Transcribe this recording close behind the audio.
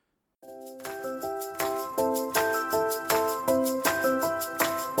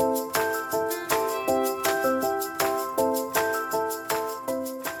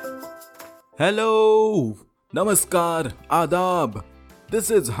Hello, नमस्कार, आदाब। This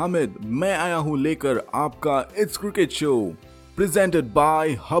is Hamid. मैं आया हूं लेकर आपका it's cricket show presented by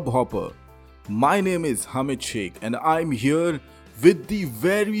hub hopper. My name is Hamid Sheikh and I am here with the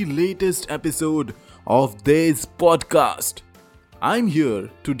very latest episode of this podcast. I'm here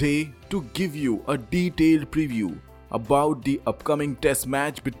today to give you a detailed preview about the upcoming test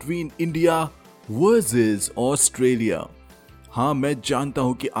match between India versus Australia. हाँ, मैं जानता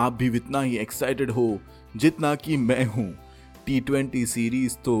हूँ कि आप भी उतना ही excited हो जितना कि मैं हूँ। T20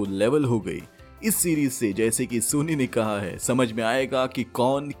 सीरीज तो लेवल हो गई। इस सीरीज से जैसे कि सोनी ने कहा है, समझ में आएगा कि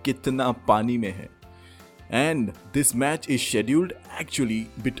कौन कितना पानी में है। And this match is scheduled actually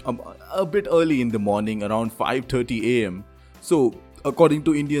a bit early in the morning, around 5:30 a.m. So according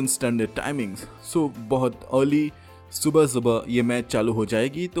to Indian standard timings, so बहुत early सुबह ये मैच चालू हो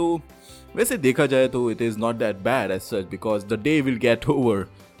जाएगी। तो वैसे देखा जाए तो it is not that bad as such because the day will get over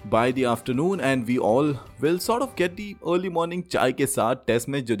by the afternoon and we all will sort of get the early morning चाय के साथ टेस्ट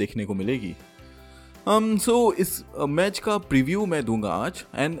मैच जो देखने को मिलेगी। So इस मैच का प्रीव्यू मैं दूंगा आज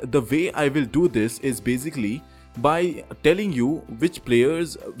and the way I will do this is basically by telling you which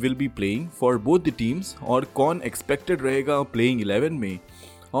players will be playing for both the teams और कौन एक्सपेक्टेड रहेगा प्लेइंग 11 में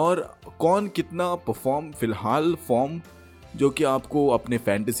और कौन कितना परफॉर्म फिलहाल फॉर्म जो कि आपको अपने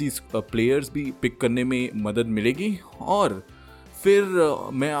फैंटेसी प्लेयर्स भी पिक करने में मदद मिलेगी। और फिर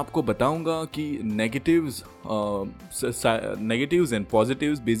मैं आपको बताऊंगा कि नेगेटिव्स एंड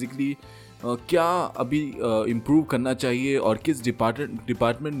पॉजिटिव्स बेसिकली क्या अभी इम्प्रूव करना चाहिए और किस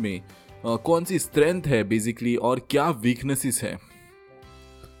डिपार्टमेंट में कौन सी स्ट्रेंथ है बेसिकली और क्या वीकनेसेस है।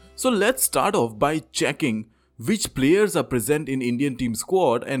 So let's start of bye checking which players are present in Indian team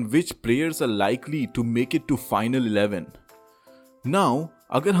squad and which players are likely to make it to final 11. Now,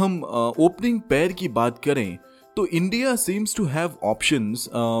 अगर हम opening pair की बात करें तो India seems to have options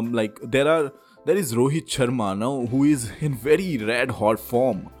like there is Rohit Sharma now who is in very red hot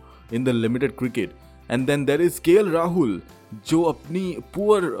form in the limited cricket and then there is KL Rahul जो अपनी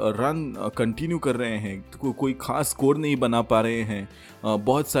poor run continue कर रहे हैं, कोई खास score नहीं बना पा रहे हैं,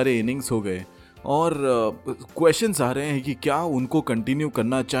 बहुत सारे इनिंग्स हो गए और क्वेश्चंस आ रहे हैं कि क्या उनको कंटिन्यू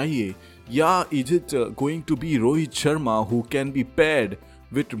करना चाहिए या is it going to be Rohit Sharma who can be paired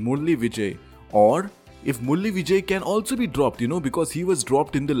with Murali Vijay और if Murli Vijay can also be dropped, because he was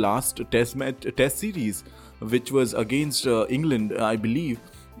dropped in the last test series, which was against England, I believe,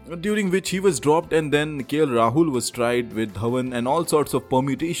 during which he was dropped and then KL Rahul was tried with Dhawan and all sorts of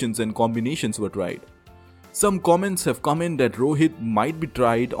permutations and combinations were tried. Some comments have come in that Rohit might be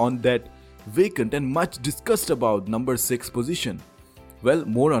tried on that vacant and much discussed about number 6 position. Well,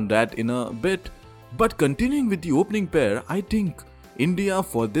 more on that in a bit. But continuing with the opening pair, I think India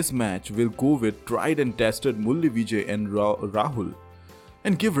for this match will go with tried and tested Murli Vijay and Rahul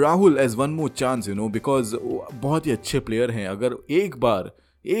and give Rahul as one more chance, because बहुत ही अच्छे player हैं। अगर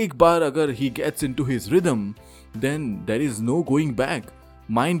एक बार अगर he gets into his rhythm, then there is no going back.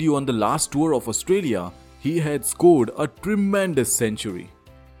 Mind you, on the last tour of Australia, he had scored a tremendous century.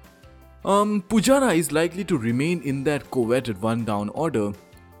 Pujara is likely to remain in that coveted one-down order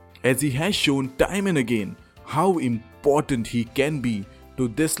as he has shown time and again how important he can be to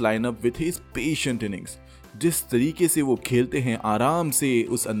this lineup with his patient innings. जिस तरीके से वो खेलते हैं आराम से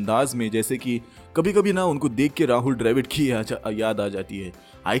उस अंदाज में, जैसे कि कभी कभी ना उनको देख के राहुल द्रविड़ की याद आ जाती है।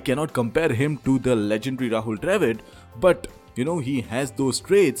 I cannot compare him to the legendary Rahul Dravid, but he has those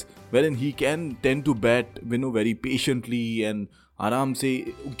traits wherein he can tend to bat very patiently and आराम से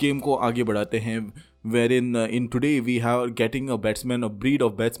गेम को आगे बढ़ाते हैं, wherein in today we have getting a breed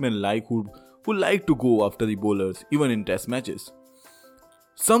of batsmen like who like to go after the bowlers even in test matches.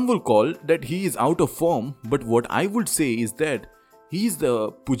 Some will call that he is out of form, but what I would say is that he's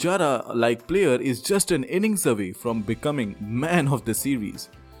the Pujara-like player is just an innings away from becoming man of the series.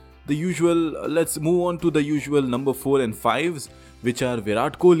 The usual, let's move on to the usual number 4 and 5s, which are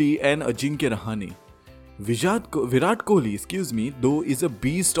Virat Kohli and Ajinkya Rahane. Virat Kohli, though is a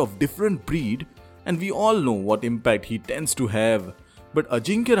beast of different breed and we all know what impact he tends to have. But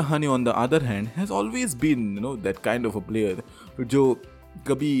Ajinkya Rahane on the other hand has always been that kind of a player जो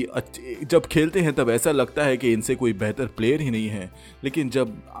कभी जब खेलते हैं तब ऐसा लगता है कि इनसे कोई बेहतर प्लेयर ही नहीं है, लेकिन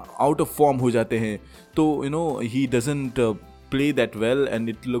जब आउट ऑफ फॉर्म हो जाते हैं तो he doesn't play that well and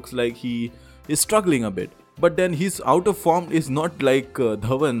it looks like he is struggling a bit. But then his out of form is not like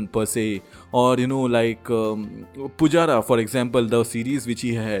Dhawan per se or like Pujara, for example, the series which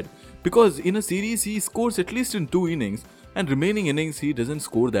he had, because in a series he scores at least in 2 innings and remaining innings he doesn't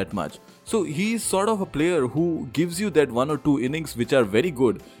score that much. So he is sort of a player who gives you that 1 or 2 innings which are very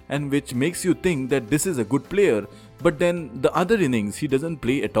good and which makes you think that this is a good player, but then the other innings he doesn't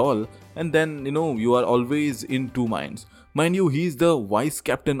play at all, and then you are always in two minds. Mind you, he's the vice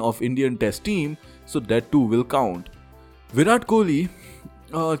captain of Indian Test team, so that too will count. Virat Kohli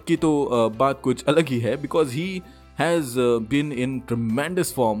की तो बात कुछ अलग ही है, because he has been in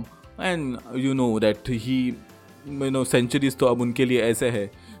tremendous form, and you know that he centuries तो अब उनके लिए ऐसे है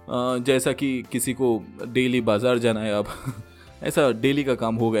जैसा कि किसी को डेली बाजार जाना है अब ऐसा डेली का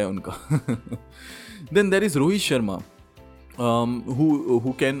काम हो गया उनका. Then there is Rohit Sharma,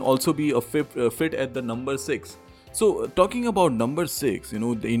 who can also be a fit at the number 6. So talking about number 6,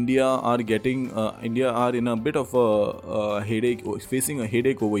 the India are in a bit of a headache, facing a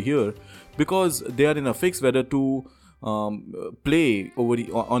headache over here, because they are in a fix whether to play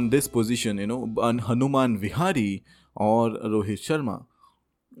on this position, on Hanuman Vihari or Rohit Sharma.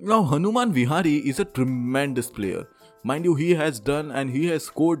 Now Hanuman Vihari is a tremendous player. Mind you, he has done and he has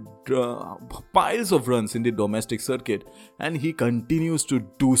scored piles of runs in the domestic circuit, and he continues to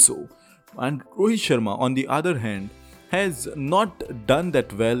do so. And Rohit Sharma, on the other hand, has not done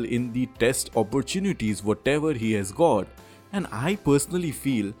that well in the test opportunities, whatever he has got. And I personally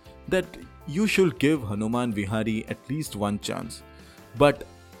feel that you should give Hanuman Vihari at least one chance. But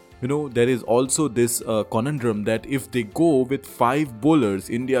there is also this conundrum that if they go with 5 bowlers,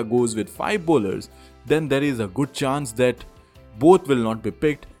 India goes with 5 bowlers, then there is a good chance that both will not be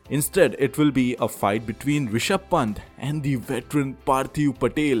picked. Instead, it will be a fight between Rishabh Pant and the veteran Parthiv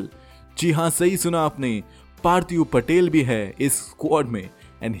Patel. जी हाँ, सही सुना आपने, पार्थिव पटेल भी है इस squad में,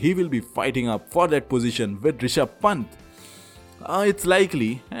 and he will be fighting up for that position with Rishabh Pant. It's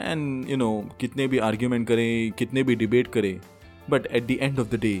likely, and कितने भी argument करें, कितने भी debate करें, but at the end of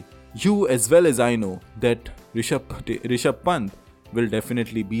the day, you as well as I know that Rishabh Pant will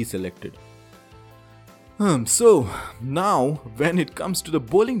definitely be selected. So now when it comes to the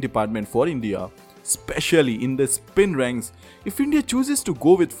bowling department for India, especially in the spin ranks, if India chooses to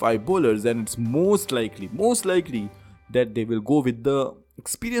go with 5 bowlers, then it's most likely that they will go with the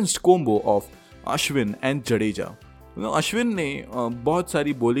experienced combo of Ashwin and Jadeja. Ashwin ने बहुत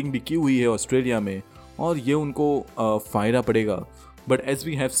सारी bowling भी की हुई है Australia में, और ये उनको फायदा पड़ेगा. But as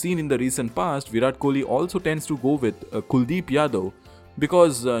we have seen in the recent past, Virat Kohli also tends to go with Kuldeep Yadav,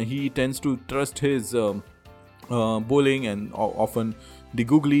 because he tends to trust his bowling and often the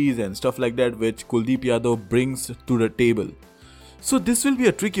googlies and stuff like that, which Kuldeep Yadav brings to the table. So this will be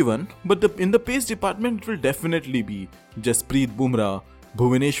a tricky one, but in the pace department it will definitely be Jasprit Bumrah,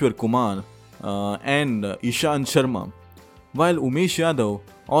 Bhuvaneshwar Kumar and Ishant Sharma, while Umesh Yadav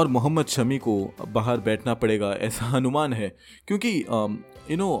और मोहम्मद शमी को बाहर बैठना पड़ेगा ऐसा अनुमान है, क्योंकि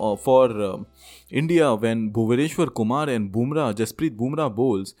for India, when Bhuvaneshwar Kumar and Jasprit Bumrah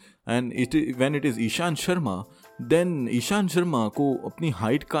bowls, and when it is Ishant Sharma, then Ishant Sharma को अपनी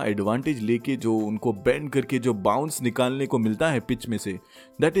हाइट का एडवांटेज लेके जो उनको बेंड करके जो बाउंस निकालने को मिलता है पिच में से,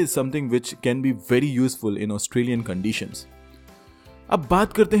 that is something which can be very useful in Australian conditions. अब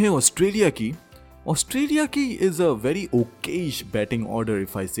बात करते हैं ऑस्ट्रेलिया की. Australia ki is a very okayish batting order,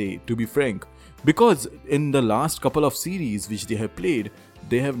 if I say, to be frank, because in the last couple of series which they have played,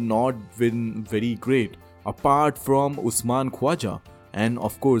 they have not been very great, apart from Usman Khawaja, and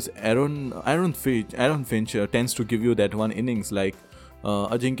of course Aaron Finch tends to give you that one innings like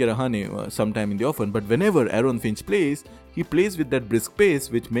Ajinkya Rahane sometime in the often, but whenever Aaron Finch plays, he plays with that brisk pace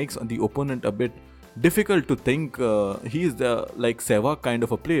which makes the opponent a bit difficult to think he is the like Sehwag kind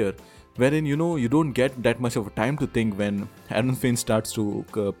of a player, wherein you don't get that much of a time to think when Aaron Finch starts to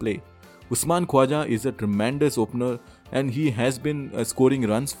play. Usman Khawaja is a tremendous opener, and he has been scoring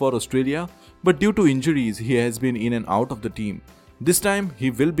runs for Australia, but due to injuries he has been in and out of the team. This time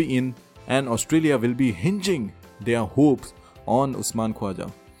he will be in, and Australia will be hinging their hopes on Usman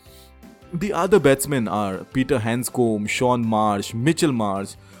Khawaja. The other batsmen are Peter Hanscom, Shaun Marsh, Mitchell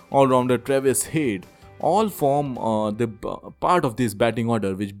Marsh, all-rounder Travis Head. All form the part of this batting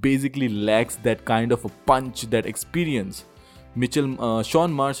order, which basically lacks that kind of a punch, that experience.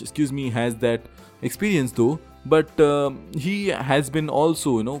 Shaun Marsh, has that experience though, but he has been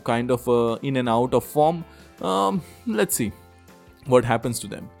also, kind of in and out of form. Let's see what happens to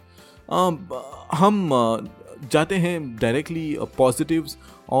them. हम जाते हैं directly positives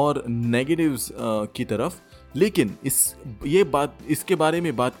और negatives की तरफ, लेकिन इसके बारे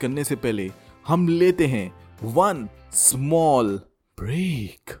में बात करने से पहले हम लेते हैं one small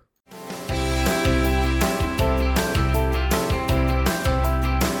break.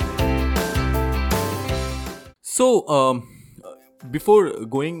 So before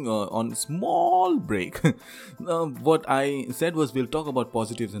going on small break, what I said was we'll talk about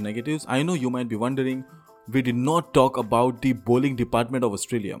positives and negatives. I know you might be wondering, we did not talk about the bowling department of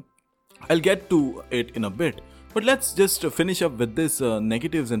Australia. I'll get to it in a bit, But let's just finish up with this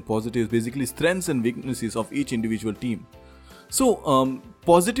negatives and positives, basically strengths and weaknesses of each individual team. So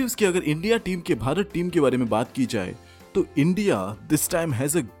positives की अगर India team के Bharat team के बारे में बात की जाए तो India this time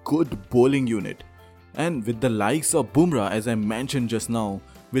has a good bowling unit and with the likes of Bumrah as I mentioned just now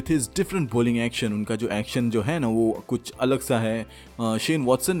with his different bowling action, उनका जो एक्शन जो है ना वो कुछ अलग सा है। शेन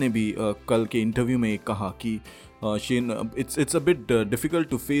वॉटसन ने भी कल के इंटरव्यू में कहा कि Shane it's a bit difficult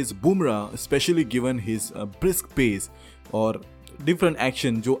to face Bumrah especially given his brisk pace और different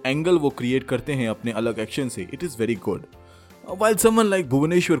action जो एंगल वो क्रिएट करते हैं अपने अलग एक्शन से, it is very good. While someone like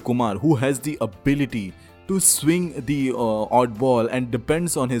Bhuvaneshwar Kumar who has the ability to swing the odd ball and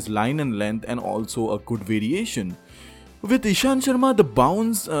depends on his line and length and also a good variation. With Ishant Sharma, the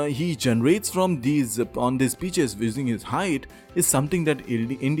bounce he generates from these on these pitches using his height is something that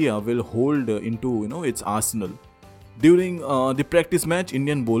India will hold into its arsenal. During the practice match,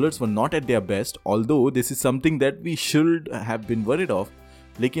 Indian bowlers were not at their best, although this is something that we should have been worried of.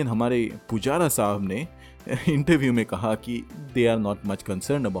 लेकिन हमारे पुजारा साहब ने interview में कहा कि they are not much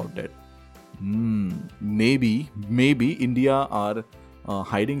concerned about that. Maybe India are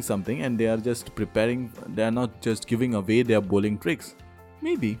hiding something and they are just preparing, they are not just giving away their bowling tricks.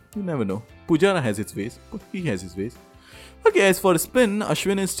 Maybe, you never know. Pujara has his ways, but he has his ways. Okay, as for spin,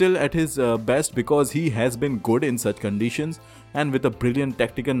 Ashwin is still at his best because he has been good in such conditions and with a brilliant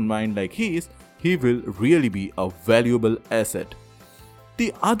tactical mind like his, he will really be a valuable asset.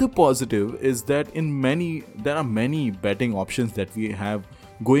 The other positive is that there are many betting options that we have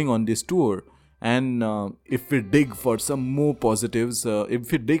going on this tour. And if we dig for some more positives,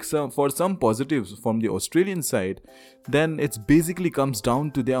 for some positives from the Australian side, then it basically comes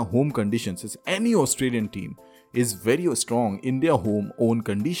down to their home conditions. As any Australian team is very strong in their own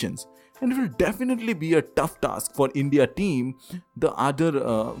conditions, and it will definitely be a tough task for India team,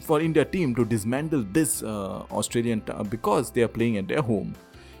 to dismantle this Australian because they are playing at their home.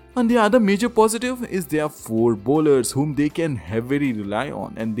 And the other major positive is their 4 bowlers whom they can heavily rely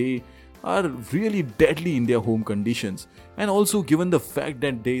on, and they are really deadly in their home conditions. And also given the fact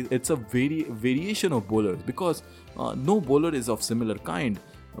that it's a variation of bowlers because no bowler is of similar kind.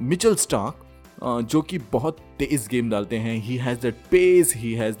 Mitchell Starc जो कि बहुत तेज game डालते हैं, he has that pace,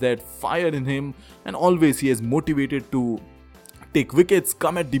 he has that fire in him and always he is motivated to take wickets,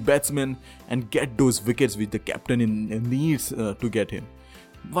 come at the batsman and get those wickets which the captain needs to get him.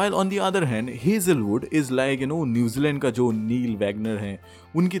 While on the other hand, Hazelwood is like New Zealand का जो Neil Wagner है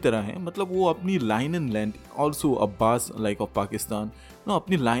उनकी तरह है, मतलब वो अपनी line and length, also Abbas like of Pakistan,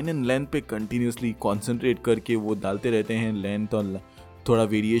 अपनी लाइन एंड लेंथ पे कंटिन्यूसली कॉन्सेंट्रेट करके वो डालते रहते हैं, लेंथ और थोड़ा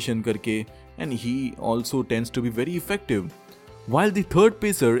वेरिएशन करके, and he also tends to be very effective. While the third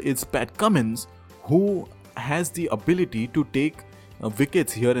pacer is Pat Cummins, who has the ability to take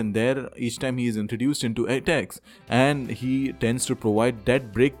wickets here and there each time he is introduced into attacks, and he tends to provide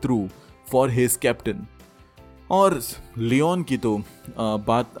that breakthrough for his captain. और Lyon की तो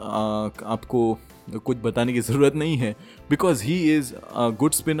बात आपको कुछ बताने की ज़रूरत नहीं है because he is a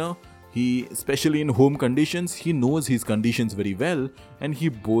good spinner. He, especially in home conditions, he knows his conditions very well and he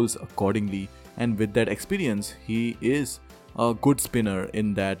bowls accordingly, and with that experience he is a good spinner in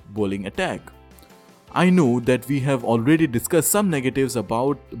that bowling attack. I know that we have already discussed some negatives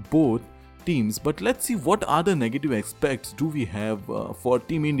about both teams, but let's see what other negative aspects do we have for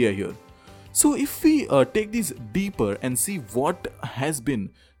Team India here. So if we take this deeper and see what has been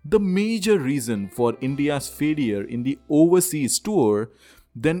the major reason for India's failure in the overseas tour,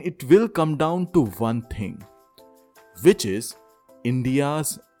 then it will come down to one thing, which is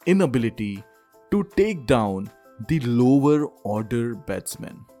India's inability to take down the lower order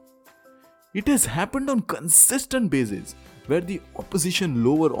batsmen. It has happened on consistent basis where the opposition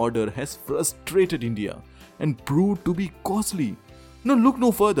lower order has frustrated India and proved to be costly. Now look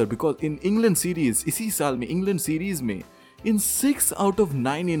no further because in England series, इसी साल में England series में, in 6 out of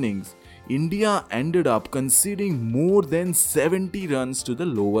 9 innings, India ended up conceding more than 70 runs to the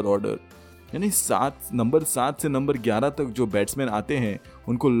lower order. यानी number 7 से number 11 तक जो batsman आते हैं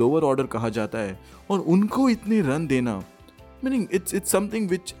उनको लोअर ऑर्डर कहा जाता है, और उनको इतने रन देना, मीनिंग इट्स समथिंग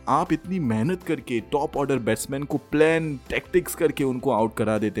विच आप इतनी मेहनत करके टॉप ऑर्डर बैट्समैन को प्लान टैक्टिक्स करके उनको आउट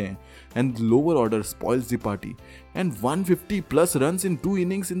करा देते हैं, and lower order spoils the party. And 150 plus runs in 2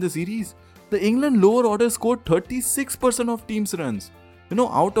 innings in the series. The England lower order scored 36% of team's runs.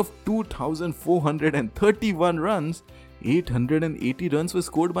 Out of 2,431 runs, 880 runs were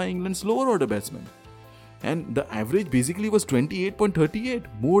scored by England's lower order batsmen. And the average basically was 28.38,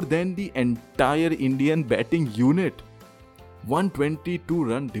 more than the entire Indian batting unit.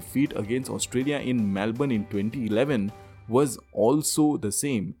 122-run defeat against Australia in Melbourne in 2011 was also the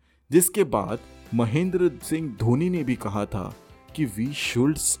same. जिसके बाद महेंद्र सिंह धोनी ने भी कहा था कि we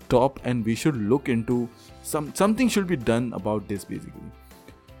should stop and we should look into something should be done about this basically.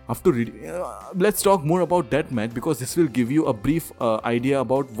 After let's talk more about that match because this will give you a brief idea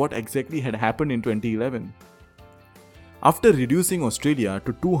about what exactly had happened in 2011. After reducing Australia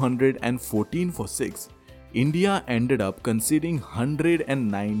to 214 for 6, India ended up conceding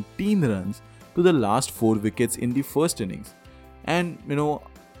 119 runs to the last 4 wickets in the first innings. And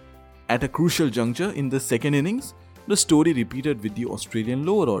at a crucial juncture in the second innings, the story repeated with the Australian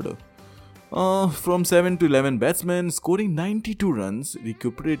lower order. From 7 to 11 batsmen scoring 92 runs,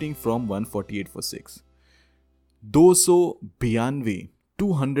 recuperating from 148 for 6.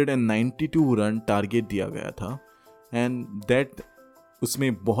 292 run target दिया गया था and that उसमें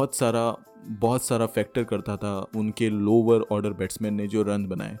बहुत सारा factor करता था उनके lower order batsman ने जो रन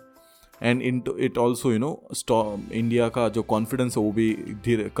बनाए. एंड इट ऑल्सो इंडिया का जो कॉन्फिडेंस है वो भी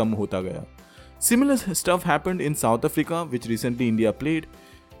धीरे कम होता गया. Similar stuff happened in South Africa which recently India played.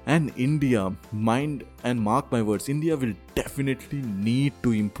 And India, mind and mark my words, India will definitely need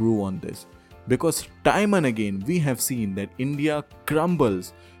to improve on this. Because time and again, we have seen that India crumbles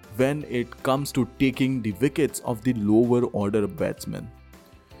when it comes to taking the wickets of the lower order batsmen.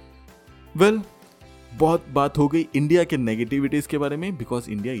 Well, बहुत बात हो गई India के negativities के बारे में because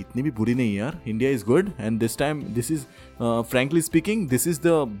India इतनी भी बुरी नहीं है यार. India is good and this time this is frankly speaking this is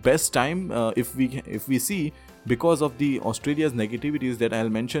the best time if we see because of the Australia's negativities that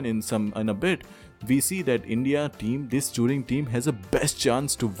I'll mention in a bit. We see that India team, this touring team has a best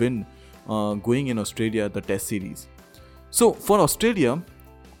chance to win going in Australia the test series. So for Australia,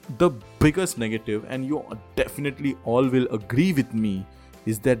 the biggest negative, and you definitely all will agree with me,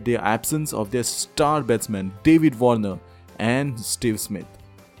 is that the absence of their star batsmen David Warner and Steve Smith.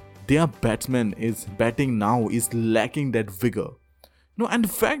 Their batting now is lacking that vigor. And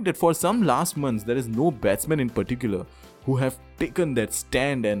the fact that for some last months there is no batsman in particular who have taken that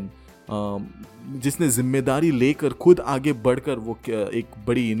stand and जिसने जिम्मेदारी लेकर खुद आगे बढ़कर वो एक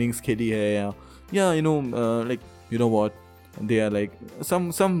बड़ी innings खेली है या what they are like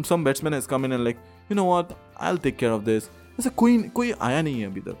some batsman has come in and like what I'll take care of this. ऐसा कोई आया नहीं है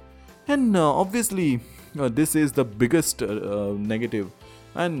अभी तक. And obviously this is the biggest negative.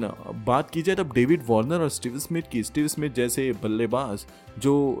 And बात की जाए तब डेविड वार्नर और स्टीव स्मिथ की. स्टीव स्मिथ जैसे बल्लेबाज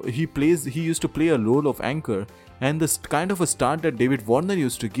जो ही used to play a role of anchor and the kind of a start that David Warner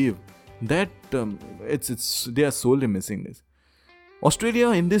used to give that it's they are solely missing this.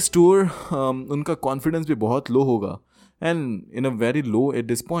 Australia in this tour उनका confidence भी बहुत लो होगा and in a very low at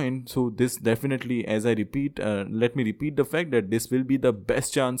this point. So this definitely, as I repeat, let me repeat the fact that this will be the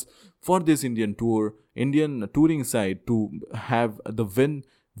best chance for this Indian touring side to have the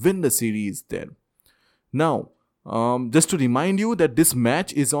win the series there. Now, just to remind you that this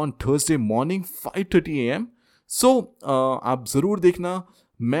match is on Thursday morning 5:30 AM. So आप ज़रूर देखना.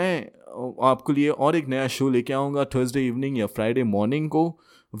 मैं आपके लिए और एक नया show लेके आऊँगा Thursday evening या Friday morning को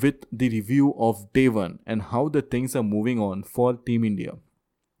with the review of day 1 and how the things are moving on for Team India.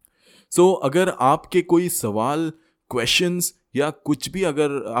 So अगर आपके कोई सवाल, questions या कुछ भी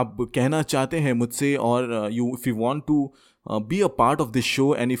अगर आप कहना चाहते हैं मुझसे और if you want to be a part of this show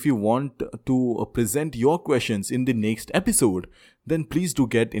and if you want to present your questions in the next episode, then please do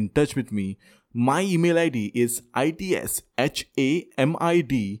get in touch with me. My email ID is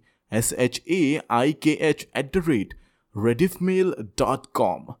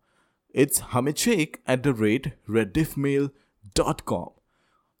itshamaidshAIKH@rediffmail.com. It's hamidshake@rediffmail.com.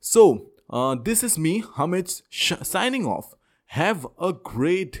 So, this is me, Hamid, signing off. Have a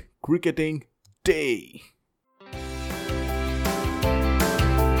great cricketing day.